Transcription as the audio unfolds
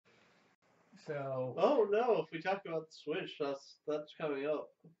So, Oh no! If we talk about the Switch, that's coming up.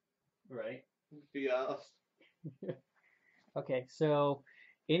 right. Be honest. Okay, so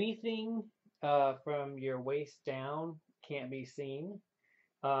anything from your waist down can't be seen.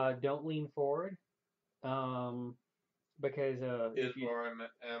 Don't lean forward. Um, because Is if you where I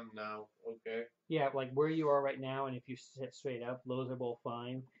am now. Okay. yeah, like where you are right now, and if you sit straight up, those are both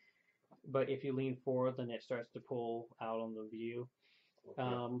fine. But if you lean forward, then it starts to pull out on the view. Okay.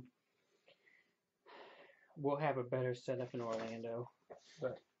 Um, we'll have a better setup in Orlando,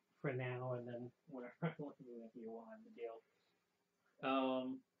 but for now, and then whenever you will have the deal.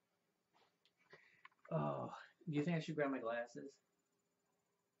 Oh, do you think I should grab my glasses?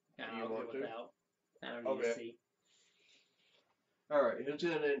 No, You I'll go want to? without. I don't need to Okay. see. All right. Who's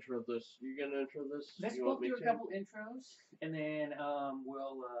gonna intro this? You gonna intro this? Let's You want both me do a to? couple intros, and then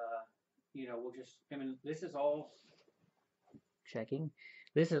we'll just. I mean, this is all checking.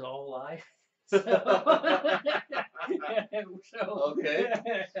 This is all live. So, so Okay.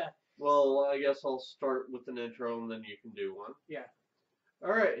 Well, I guess I'll start with an intro and then you can do one. yeah.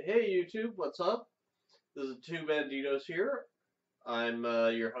 All right. Hey YouTube, what's up? This is TwoBanditos here. I'm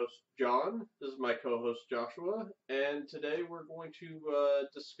your host John. This is my co-host Joshua, and today we're going to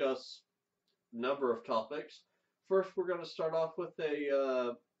discuss a number of topics. First, we're going to start off with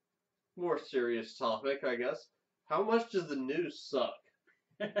a more serious topic, I guess. How much does the news suck?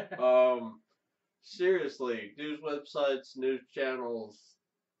 Um, seriously, news websites, news channels,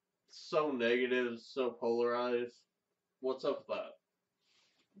 so negative, so polarized. What's up with that?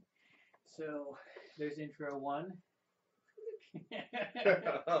 So there's intro one.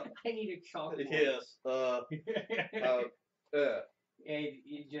 I need a chalkboard. Yes. Yeah. And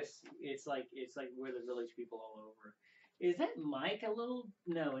it's like we're the village people all over. Is that mic a little?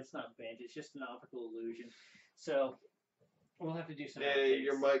 No, it's not bent. It's just an optical illusion. So we'll have to do some Yeah, outtakes.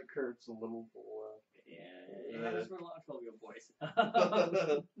 your mic hurts a little. Yeah, it happens for a lot of Phobia boys.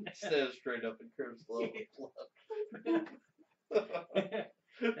 Stand straight up and curves a little.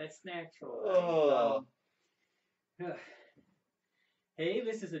 That's natural. Oh. Hey,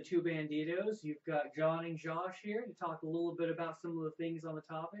 this is the Two Banditos. You've got John and Josh here to talk a little bit about some of the things on the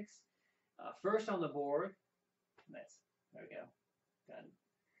topics. First on the board, there we go, done.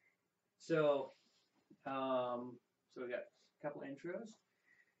 So, so we got a couple intros.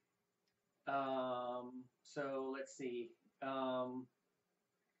 So let's see. I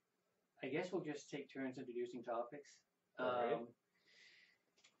guess we'll just take turns introducing topics. Right.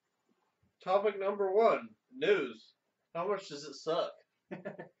 Topic number one: news. How much does it suck?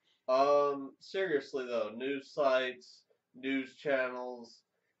 Seriously though, news sites, news channels,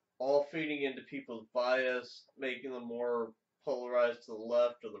 all feeding into people's bias, making them more polarized to the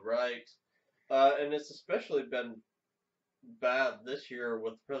left or the right. And it's especially been bad this year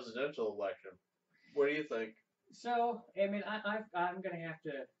with the presidential election. What do you think? So, I mean, I'm gonna have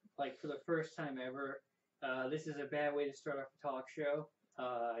to, like, for the first time ever, this is a bad way to start off a talk show.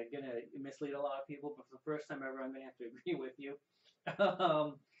 I'm gonna mislead a lot of people, but for the first time ever, I'm gonna have to agree with you.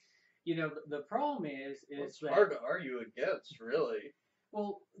 The problem is It's that hard to argue against, really.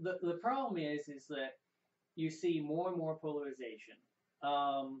 well, the problem is that you see more and more polarization.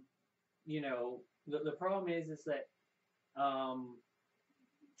 The problem is that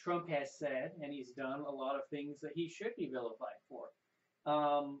Trump has said, and he's done a lot of things that he should be vilified for.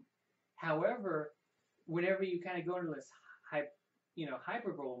 However, whenever you kind of go into this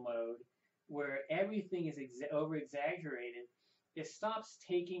hyperbole mode where everything is over exaggerated, it stops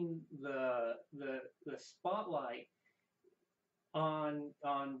taking the spotlight on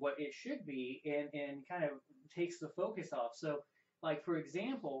what it should be and kind of takes the focus off. So, like for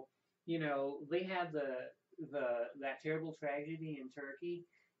example, they had that terrible tragedy in Turkey.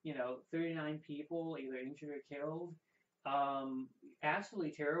 39 people either injured or killed.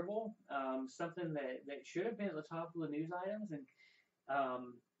 Absolutely terrible. Something that should have been at the top of the news items. And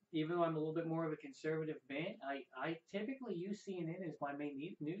even though I'm a little bit more of a conservative bent, I typically use CNN as my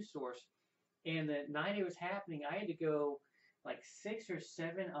main news source. And the night it was happening, I had to go like 6 or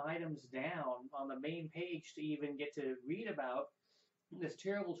 7 items down on the main page to even get to read about this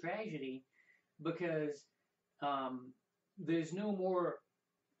terrible tragedy because there's no more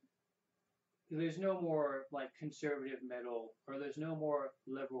like conservative middle or there's no more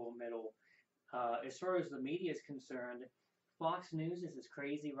liberal middle. As far as the media is concerned, Fox News is as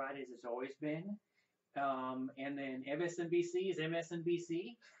crazy right as it's always been. And then MSNBC is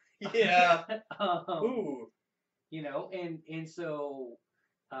MSNBC. Yeah. Ooh. And so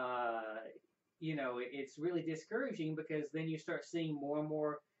it's really discouraging because then you start seeing more and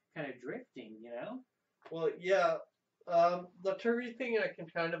more kind of drifting. Well, yeah. The turkey thing I can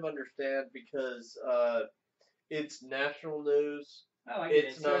kind of understand because it's national news. Oh, I get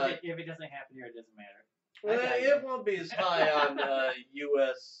It's it. So not. if it doesn't happen here, it doesn't matter. I Well, got it won't be as high on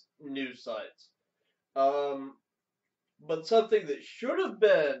U.S. news sites. Um, but something that should have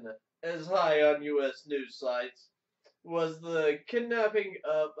been as high on U.S. news sites was the kidnapping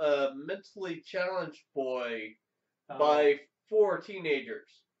of a mentally challenged boy Oh, by 4 teenagers.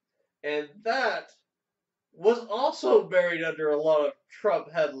 And that was also buried under a lot of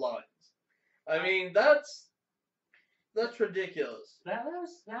Trump headlines. I I, mean, that's ridiculous.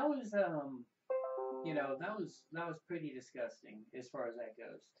 that was that was pretty disgusting as far as that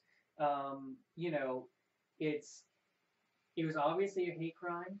goes. You know, it's it was obviously a hate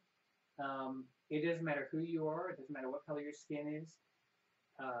crime. It doesn't matter who you are. It doesn't matter what color your skin is.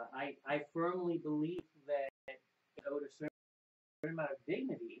 I firmly believe that it owed a certain amount of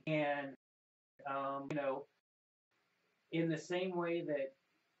dignity, and in the same way that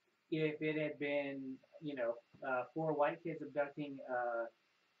if it had been four white kids abducting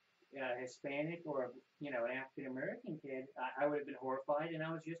a Hispanic or an African American kid, I would have been horrified, and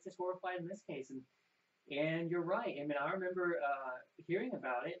I was just as horrified in this case. And you're right. I mean, I remember hearing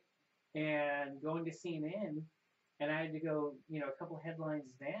about it and going to CNN, and I had to go, a couple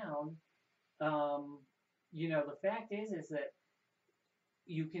headlines down. Um, the fact is that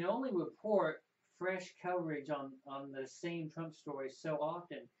you can only report fresh coverage on the same Trump story so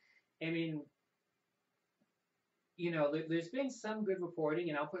often. I mean, there's been some good reporting,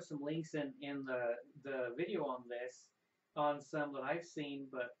 and I'll put some links in the video on this, on some that I've seen,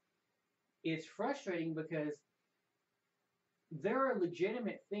 but it's frustrating because there are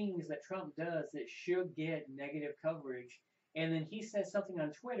legitimate things that Trump does that should get negative coverage, and then he says something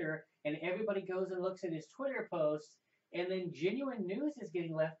on Twitter, and everybody goes and looks at his Twitter posts, and then genuine news is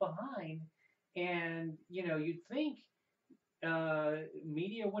getting left behind, and you'd think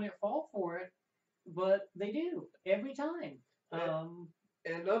media wouldn't fall for it, but they do every time. And, Um,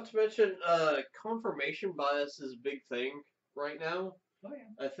 and not to mention, confirmation bias is a big thing right now. oh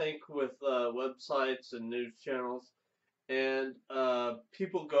yeah, I think with websites and news channels, and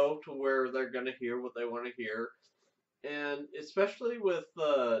people go to where they're going to hear what they want to hear. And especially with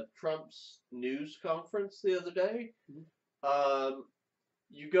Trump's news conference the other day, mm-hmm. um,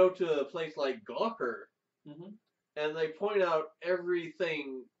 you go to a place like Gawker, Mm-hmm. and they point out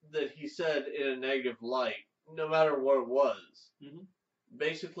everything that he said in a negative light, no matter what it was, Mm-hmm.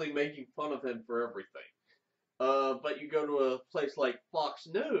 basically making fun of him for everything. But you go to a place like Fox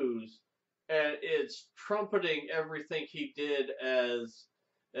News, and it's trumpeting everything he did as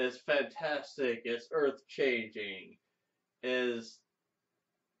fantastic, as earth changing, as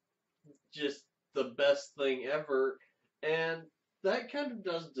just the best thing ever. And that kind of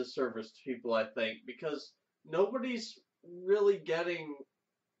does disservice to people, I think, because nobody's really getting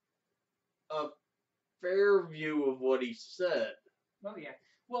a fair view of what he said. Oh yeah.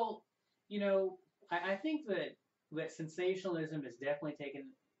 Well, I think that sensationalism has definitely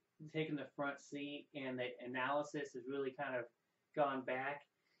taken the front seat, and that analysis has really kind of gone back.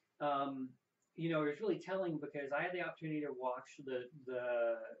 Um, it was really telling because I had the opportunity to watch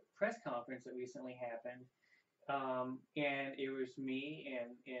the press conference that recently happened, and it was me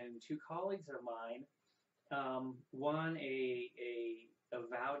and two colleagues of mine. One a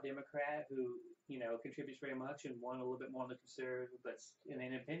avowed Democrat who contributes very much, and one a little bit more on the conservative, but an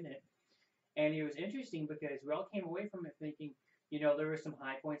independent. And it was interesting because we all came away from it thinking, there were some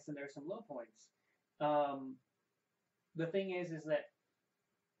high points and there were some low points. Um, the thing is that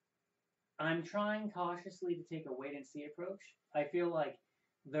I'm trying cautiously to take a wait and see approach. I feel like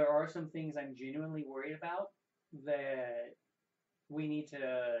there are some things I'm genuinely worried about that we need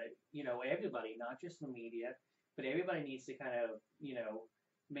to, everybody, not just the media, but everybody needs to kind of,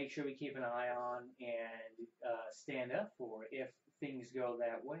 make sure we keep an eye on and stand up for if things go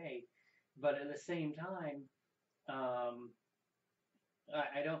that way. But at the same time, um,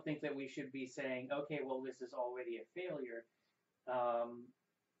 I don't think that we should be saying, okay, well, this is already a failure. Um,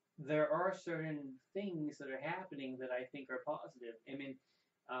 there are certain things that are happening that I think are positive. I mean,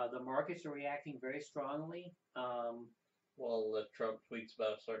 the markets are reacting very strongly. Well, if Trump tweets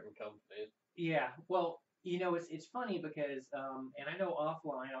about a certain company. Yeah, well, it's funny because, and I know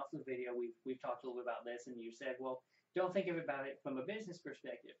offline, off the video, we've talked a little bit about this, and you said, well, don't think about it from a business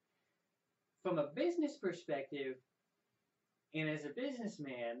perspective. From a business perspective, and as a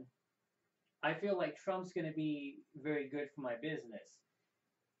businessman, I feel like Trump's going to be very good for my business.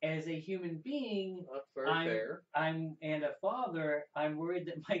 As a human being, That's very fair. and a father, I'm worried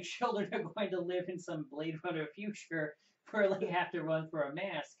that my children are going to live in some Blade Runner future where they have to run for a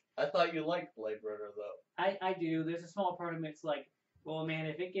mask. I thought you liked Blade Runner, though. I do. There's a small part of me that's like, well, man,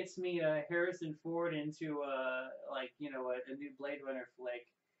 if it gets me Harrison Ford into like a new Blade Runner flick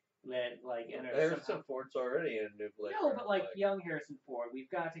that like somehow. Harrison Ford's already in a new Blade No, Runner but like flick. young Harrison Ford, we've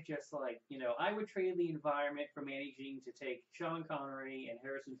got to just like I would trade the environment for Manny Jean to take Sean Connery and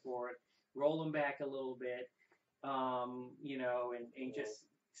Harrison Ford, roll them back a little bit, and just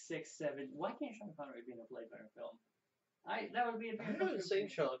 6, 7. Why can't Sean Connery be in a Blade Runner film? That would be a I beautiful haven't truth. seen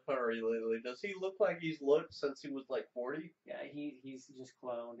Sean Connery lately. Does he look like he's looked since he was like 40? Yeah, he's just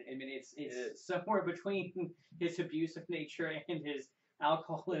cloned. I mean, it's somewhere between his abusive nature and his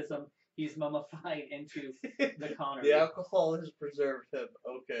alcoholism. He's mummified into the Connery. The alcohol has preserved him.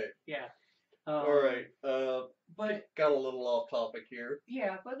 Okay. Yeah. All right. But got a little off topic here.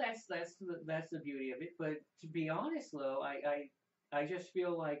 Yeah, but that's the beauty of it. But to be honest, though, I just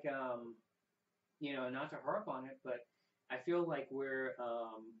feel like not to harp on it, but I feel like we're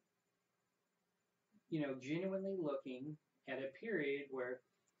genuinely looking at a period where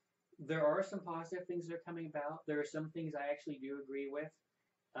there are some positive things that are coming about. There are some things I actually do agree with.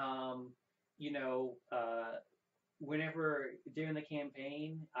 Um, you know, uh, Whenever during the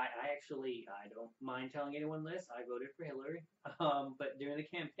campaign, I don't mind telling anyone this. I voted for Hillary. But during the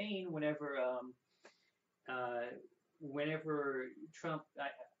campaign, uh, whenever Trump,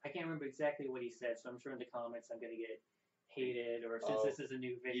 I can't remember exactly what he said, so I'm sure in the comments I'm gonna get hated, or since this is a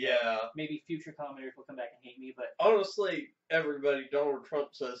new video, Yeah. maybe future commenters will come back and hate me. But honestly, everybody, Donald Trump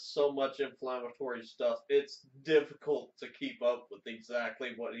says so much inflammatory stuff. It's difficult to keep up with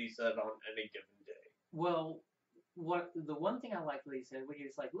exactly what he said on any given day. well, the one thing I liked what he said, where he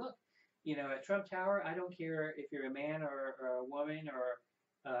was like, look, at Trump Tower, I don't care if you're a man or a woman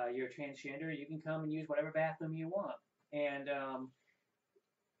or you're transgender, you can come and use whatever bathroom you want. And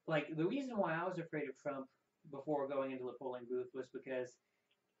like the reason why I was afraid of Trump before going into the polling booth was because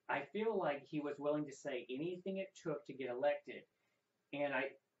I feel like he was willing to say anything it took to get elected, and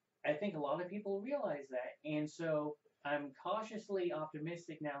I think a lot of people realize that, and so I'm cautiously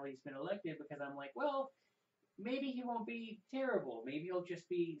optimistic now that he's been elected because I'm like, well, maybe he won't be terrible. Maybe he'll just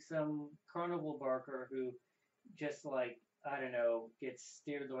be some carnival barker who just like I don't know gets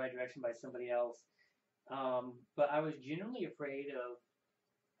steered the right direction by somebody else. But I was genuinely afraid of.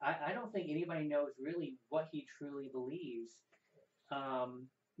 I don't think anybody knows really what he truly believes. Um,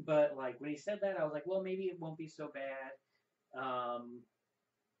 but like when he said that, I was like, well, maybe it won't be so bad.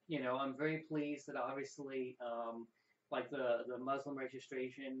 I'm very pleased that obviously, like the Muslim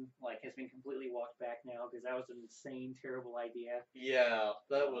registration, like has been completely walked back now because that was an insane, terrible idea. Yeah,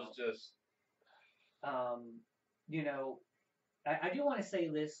 that was just. Um, you know, I do want to say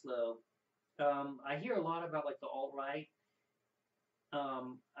this though. I hear a lot about like the alt right.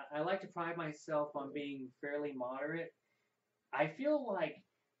 I like to pride myself on being fairly moderate. I feel like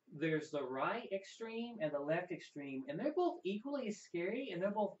there's the right extreme and the left extreme, and they're both equally as scary and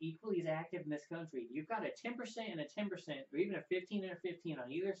they're both equally as active in this country. You've got a 10% and a 10%, or even a 15 and a 15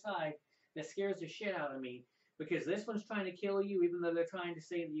 on either side that scares the shit out of me because this one's trying to kill you, even though they're trying to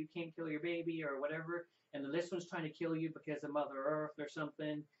say that you can't kill your baby or whatever, and then this one's trying to kill you because of Mother Earth or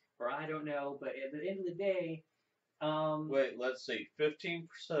something, or I don't know. But at the end of the day, Wait, let's see. 15%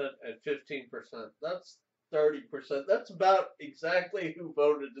 and 15%. That's 30%. That's about exactly who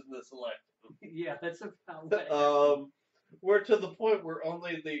voted in this election. yeah, that's about what we're to the point where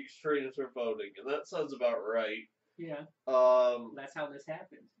only the extremes are voting, and that sounds about right. Yeah. That's how this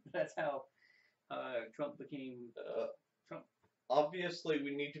happened. That's how Trump became Trump. Obviously,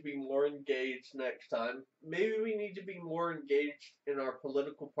 we need to be more engaged next time. Maybe we need to be more engaged in our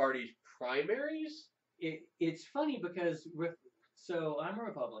political party's primaries. It's funny because so I'm a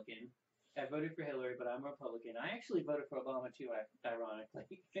Republican. I voted for Hillary, but I'm a Republican. I actually voted for Obama too,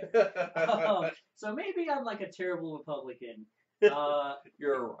 ironically. So maybe I'm like a terrible Republican.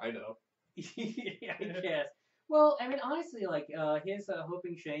 You're a rhino. Yeah, I guess. Well, I mean, honestly, like his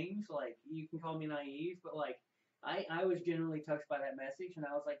hoping shames, like you can call me naive, but like I was genuinely touched by that message, and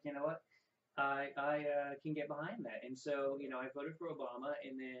I was like, you know what, I can get behind that, and so I voted for Obama,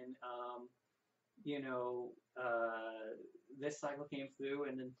 and then this cycle came through,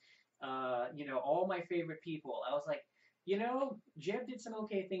 and then all my favorite people, I was like, Jeb did some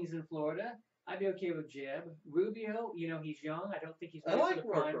okay things in Florida. I'd be okay with Jeb. Rubio, he's young. I don't think he's I ready like for the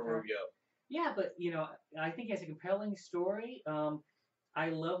prime Marco time. Rubio. Yeah, but I think he has a compelling story. I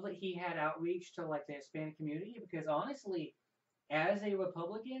love that he had outreach to like the Hispanic community because honestly, as a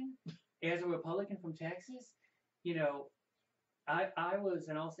Republican, from Texas, you know, I was,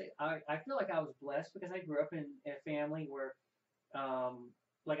 and I'll say, I feel like I was blessed because I grew up in a family where,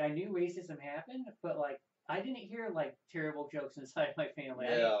 like I knew racism happened, but like I didn't hear like terrible jokes inside my family.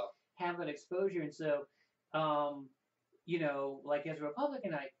 I didn't Yeah. have that exposure, and so um, like as a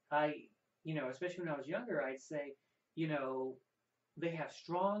Republican, especially when I was younger, I'd say, you know, they have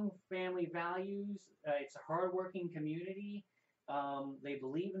strong family values. It's a hardworking community. They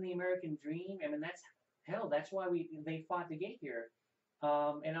believe in the American dream. I mean, that's why they fought to get here.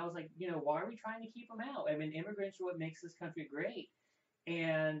 And I was like, why are we trying to keep them out? I mean, immigrants are what makes this country great.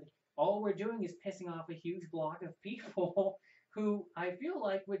 And all we're doing is pissing off a huge block of people who I feel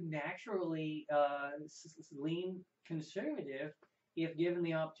like would naturally lean conservative if given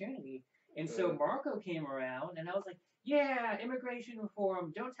the opportunity. And so Marco came around, and I was like, yeah, immigration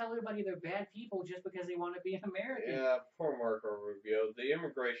reform. Don't tell everybody they're bad people just because they want to be an American. Yeah, poor Marco Rubio. The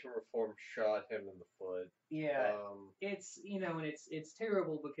immigration reform shot him in the foot. Yeah, and it's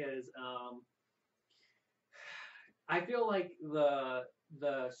terrible because I feel like the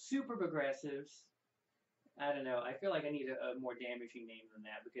super progressives. I don't know. I feel like I need a more damaging name than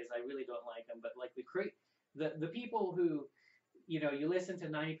that because I really don't like them. But like the people who, you listen to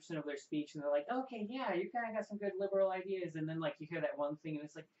 90% of their speech and they're like, okay, yeah, you kind of got some good liberal ideas, and then like you hear that one thing and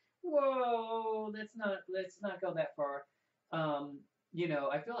it's like, whoa, let's not go that far. I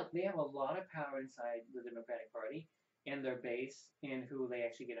feel like they have a lot of power inside the Democratic Party and their base and who they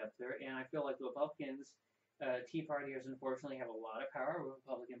actually get up there. And I feel like the Republicans, Tea Partiers, unfortunately, have a lot of power with the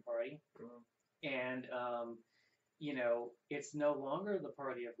Republican Party. And it's no longer the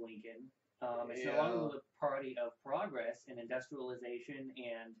party of Lincoln. It's no longer the party of progress and industrialization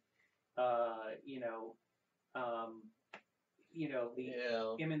and I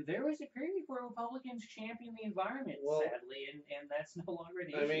mean, there was a period where Republicans championed the environment, sadly, and that's no longer an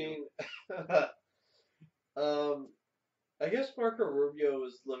issue. I mean, I guess Marco Rubio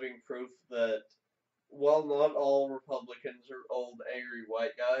is living proof that while not all Republicans are old, angry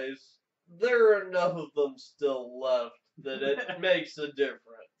white guys, there are enough of them still left that it makes a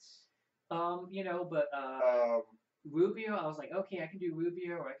difference. Rubio, I was like, okay, I can do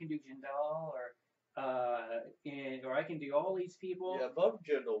Rubio, or I can do Jindal, or I can do all these people. Yeah, Bob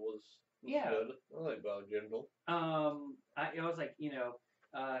Jindal was good. I like Bob Jindal. I was like,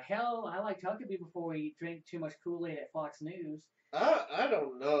 hell, I liked Huckabee before we drank too much Kool-Aid at Fox News. I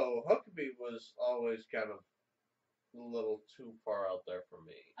don't know. Huckabee was always kind of a little too far out there for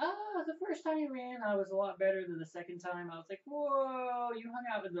me. The first time he ran, I was a lot better than the second time. I was like, whoa, you hung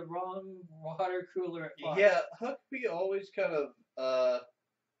out with the wrong water cooler at Fox. Yeah, Huckabee always kind of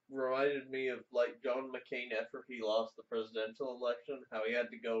reminded me of like John McCain after he lost the presidential election, how he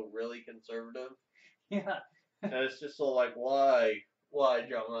had to go really conservative. Yeah. And it's just so like, why,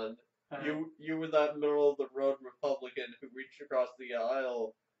 John? You were that middle of the road Republican who reached across the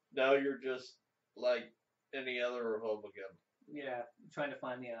aisle. Now you're just like any other Republican. Yeah, trying to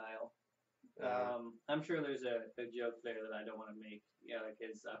find the aisle. I'm sure there's a joke there that I don't want to make. Yeah,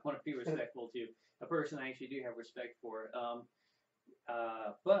 because I want to be respectful to a person I actually do have respect for.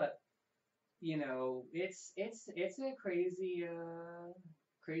 But it's a crazy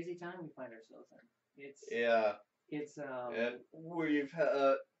time we find ourselves in. And we've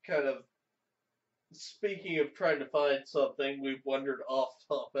kind of, speaking of trying to find something, we've wandered off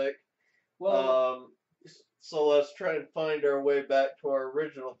topic. Well, so let's try and find our way back to our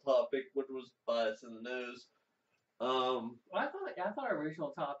original topic, which was bias in the news. I thought our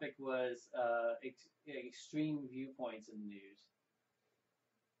original topic was extreme viewpoints in the news.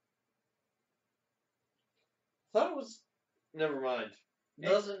 Thought it was. Never mind.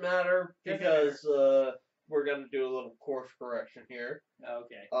 Doesn't matter because we're gonna do a little course correction here.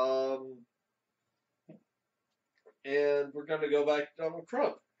 Okay. And we're gonna go back to Donald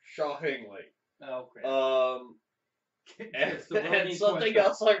Trump. Shockingly. Oh, crap. And something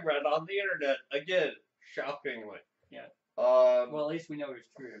else I read on the internet. Again, shockingly. Yeah. Well, at least we know it's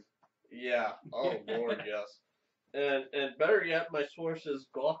true. Yeah. Oh, Lord, yes. And better yet, my source is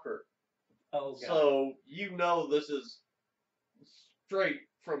Gawker. Oh, God. So, this is straight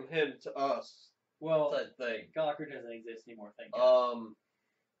from him to us. Well, type thing. Gawker doesn't exist anymore, thank God.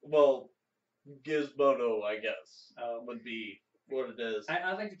 Well, Gizmodo, I guess, would be what it is.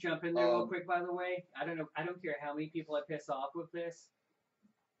 I'd like to jump in there real quick, by the way. I don't care how many people I piss off with this.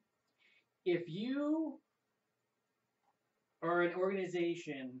 If you are an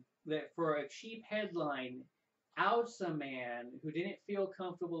organization that for a cheap headline outs a man who didn't feel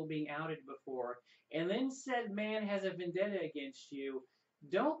comfortable being outed before, and then said man has a vendetta against you,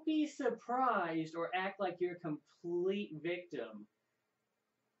 don't be surprised or act like you're a complete victim.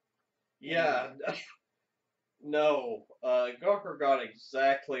 Yeah. No, Gawker got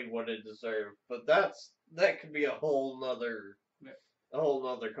exactly what it deserved, but that could be a whole nother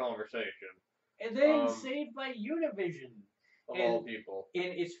conversation. And then Saved by Univision. of and all people. and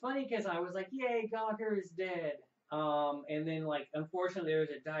it's funny because I was like, "Yay, Gawker is dead." And then like unfortunately there was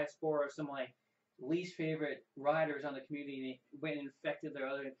a diaspora of some like least favorite writers on the community and it went and infected their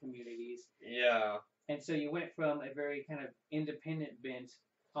other communities. Yeah. And so you went from a very kind of independent bent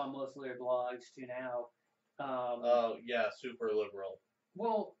on most of their blogs to now. Oh yeah, super liberal.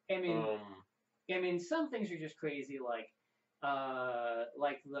 Well, Um. I mean, some things are just crazy, like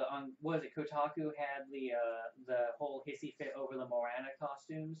the on was it Kotaku had the whole hissy fit over the Morana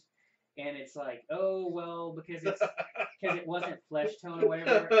costumes, and it's like, oh well, because it wasn't flesh tone or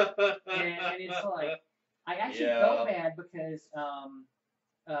whatever, and it's like, I actually felt Yeah. bad because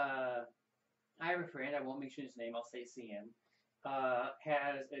I have a friend, I won't mention his name, I'll say CM,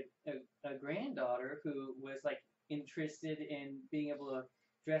 has a granddaughter who was like interested in being able to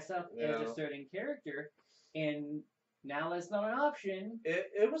dress up as a Yeah. certain character, and now that's not an option.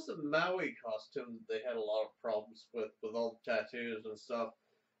 It was the Maui costume that they had a lot of problems with all the tattoos and stuff.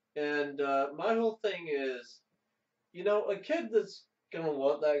 And my whole thing is, a kid that's gonna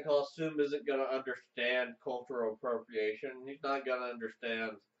want that costume isn't gonna understand cultural appropriation. He's not gonna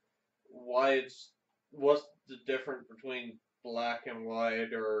understand why what's the difference between black and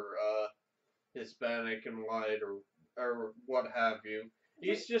white or Hispanic and white or what have you.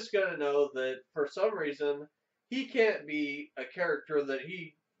 He's just gonna know that for some reason he can't be a character that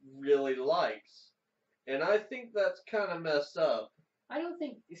he really likes, and I think that's kind of messed up. I don't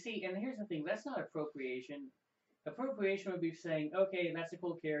think, see, and here's the thing, that's not appropriation. Appropriation would be saying, okay, that's a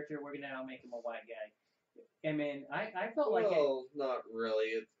cool character, we're gonna now make him a white guy. I mean, I felt like it. Well, not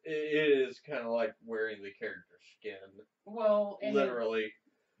really. It is kind of like wearing the character's skin, Well, I mean, literally.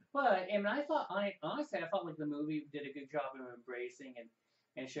 but I mean, honestly, I felt like the movie did a good job of embracing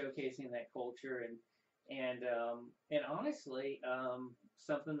and showcasing that culture and honestly,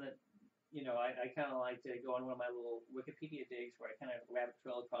 something that I kind of like to go on one of my little Wikipedia digs where I kind of rabbit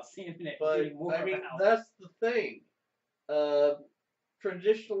trail across the internet But reading more I mean, about. that's the thing. Uh,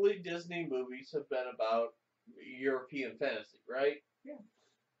 Traditionally, Disney movies have been about European fantasy, right? Yeah.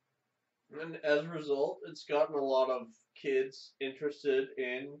 And as a result, it's gotten a lot of kids interested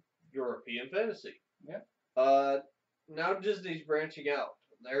in European fantasy. Yeah. Uh, Now Disney's branching out.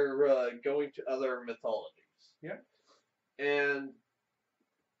 They're going to other mythologies. Yeah. And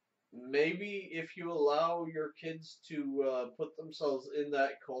maybe if you allow your kids to put themselves in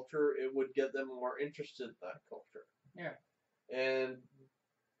that culture, it would get them more interested in that culture. Yeah. And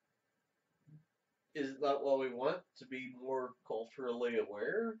is that what we want? To be more culturally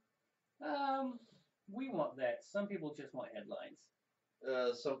aware? We want that. Some people just want headlines.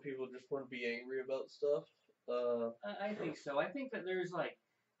 Some people just want to be angry about stuff. I think so. I think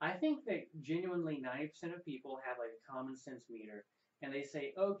that genuinely 90% of people have like a common sense meter, and they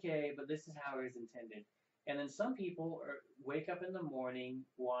say, okay, but this is how it is intended. And then some people wake up in the morning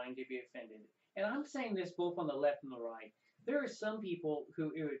wanting to be offended. And I'm saying this both on the left and the right. There are some people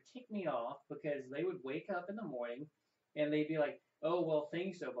who it would tick me off because they would wake up in the morning and they'd be like, oh, well,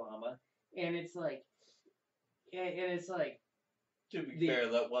 thanks, Obama. And it's like, and it's like, To be fair,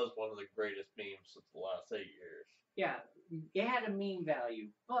 that was one of the greatest memes of the last 8 years. yeah, it had a meme value,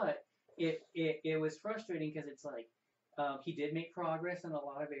 but it was frustrating because it's like he did make progress in a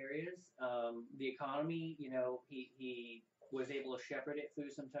lot of areas. The economy, he was able to shepherd it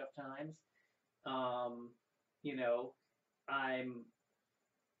through some tough times. You know, I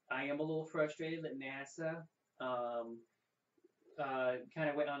am a little frustrated that NASA kind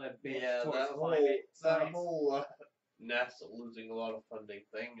of went on a bit towards climate science. That whole NASA losing a lot of funding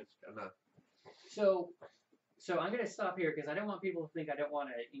thing is gonna. So I'm going to stop here because I don't want people to think I don't want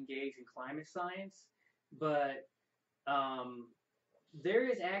to engage in climate science, but there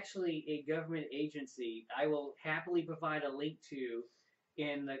is actually a government agency I will happily provide a link to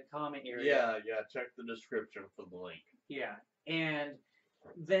in the comment area. Yeah, check the description for the link. Yeah, and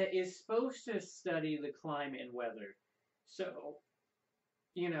that is supposed to study the climate and weather. So,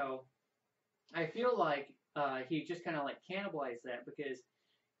 I feel like he just kind of like cannibalized that because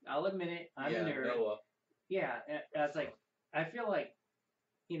I'll admit it, I'm a nerd. Noah. Yeah, I was like, I feel like,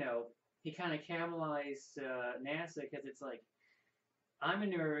 he kind of cannibalized NASA because it's like, I'm a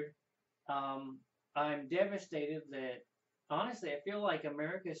nerd. I'm devastated that, honestly, I feel like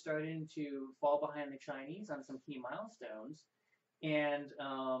America is starting to fall behind the Chinese on some key milestones, and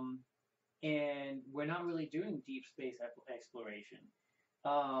we're not really doing deep space exploration.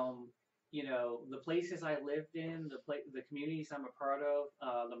 The places I lived in, the communities I'm a part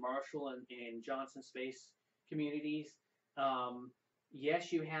of, the Marshall and Johnson Space communities.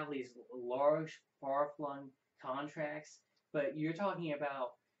 Yes, you have these large, far-flung contracts, but you're talking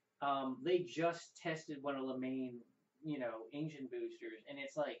about they just tested one of the main engine boosters, and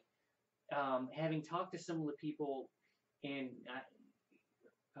it's like having talked to some of the people, and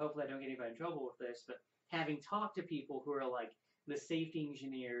hopefully I don't get anybody in trouble with this, but having talked to people who are like the safety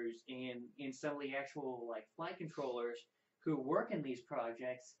engineers and in some of the actual like flight controllers who work in these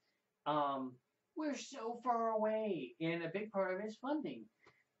projects, we're so far away, and a big part of it is funding.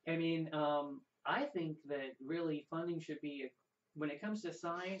 I mean, I think that really funding should be, when it comes to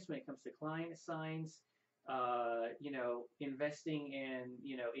science, when it comes to climate science, investing in,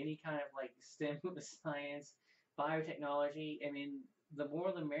 any kind of like STEM science, biotechnology. I mean, the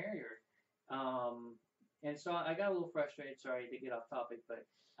more the merrier. And so I got a little frustrated. Sorry to get off topic, but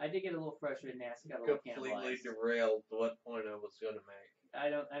I did get a little frustrated and NASA got a little Completely cannibalized. derailed what point I was going to make. I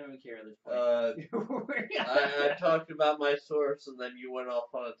don't care at this point. I talked about my source and then you went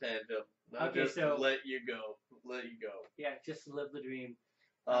off on a tangent. Now Okay, just so let you go. Let you go. yeah, just live the dream.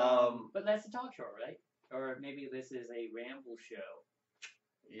 Um, But that's a talk show, right? Or maybe this is a ramble show.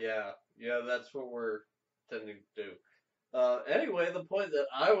 yeah, that's what we're tending to do. Anyway, the point that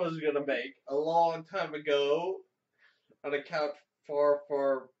I was gonna make a long time ago on a couch far,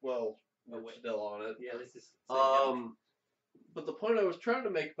 well, we're wait. still on it. Yeah, this is same couch. But the point I was trying to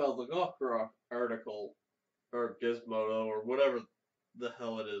make about the Gawker article, or Gizmodo, or whatever the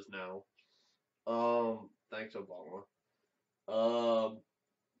hell it is now. Thanks Obama.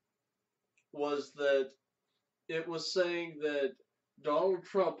 Was that it was saying that Donald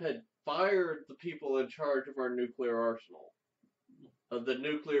Trump had fired the people in charge of our nuclear arsenal, of the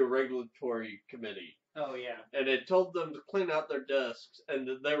Nuclear Regulatory Committee. Oh yeah. And it told them to clean out their desks, and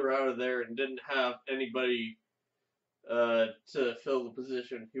that they were out of there and didn't have anybody to fill the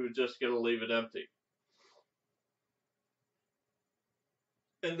position. He was just going to leave it empty.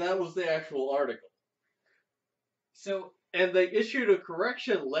 And that was the actual article. So, and they issued a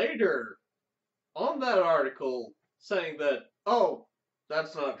correction later on that article saying that, oh,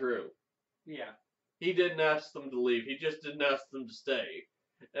 that's not true. Yeah. He didn't ask them to leave. He just didn't ask them to stay.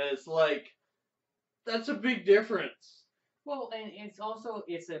 And it's like, that's a big difference. Well, and it's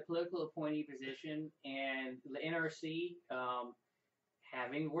a political appointee position, and the NRC,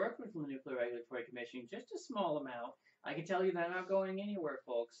 having worked with the Nuclear Regulatory Commission, just a small amount, I can tell you they're not going anywhere,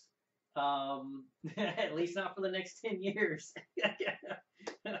 folks. At least not for the next 10 years.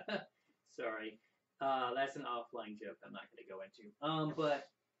 Sorry. That's an offline joke I'm not going to go into.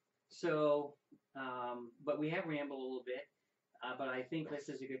 But we have rambled a little bit. But I think this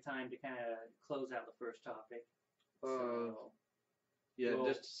is a good time to kind of close out the first topic.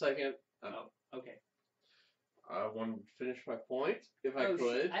 Just a second. Okay. I wanted to finish my point, if I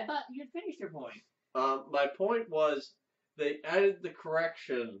could. I thought you'd finished your point. My point was they added the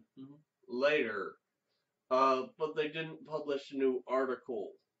correction later, but they didn't publish a new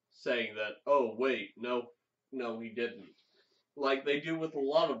article saying that, oh, wait, no, he didn't. Like they do with a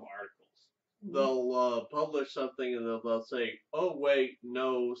lot of articles. They'll publish something and they'll say, oh, wait,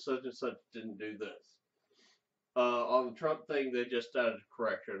 no, such and such didn't do this. On the Trump thing, they just added a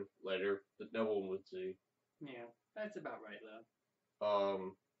correction later that no one would see. Yeah, that's about right,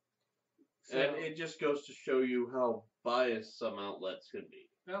 though. And it just goes to show you how biased some outlets can be.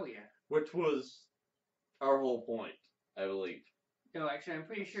 Oh, yeah. Which was our whole point, I believe. No, actually, I'm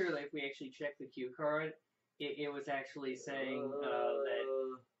pretty sure that if we actually check the cue card, it was actually saying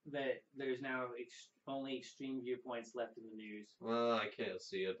that there's now only extreme viewpoints left in the news. Well, I can't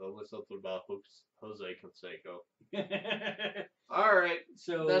see it. Only something about Jose Canseco. All right,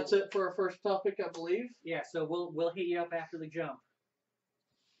 so that's it for our first topic, I believe. Yeah, so we'll hit you up after the jump.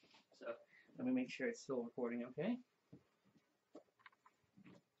 So let me make sure it's still recording, okay?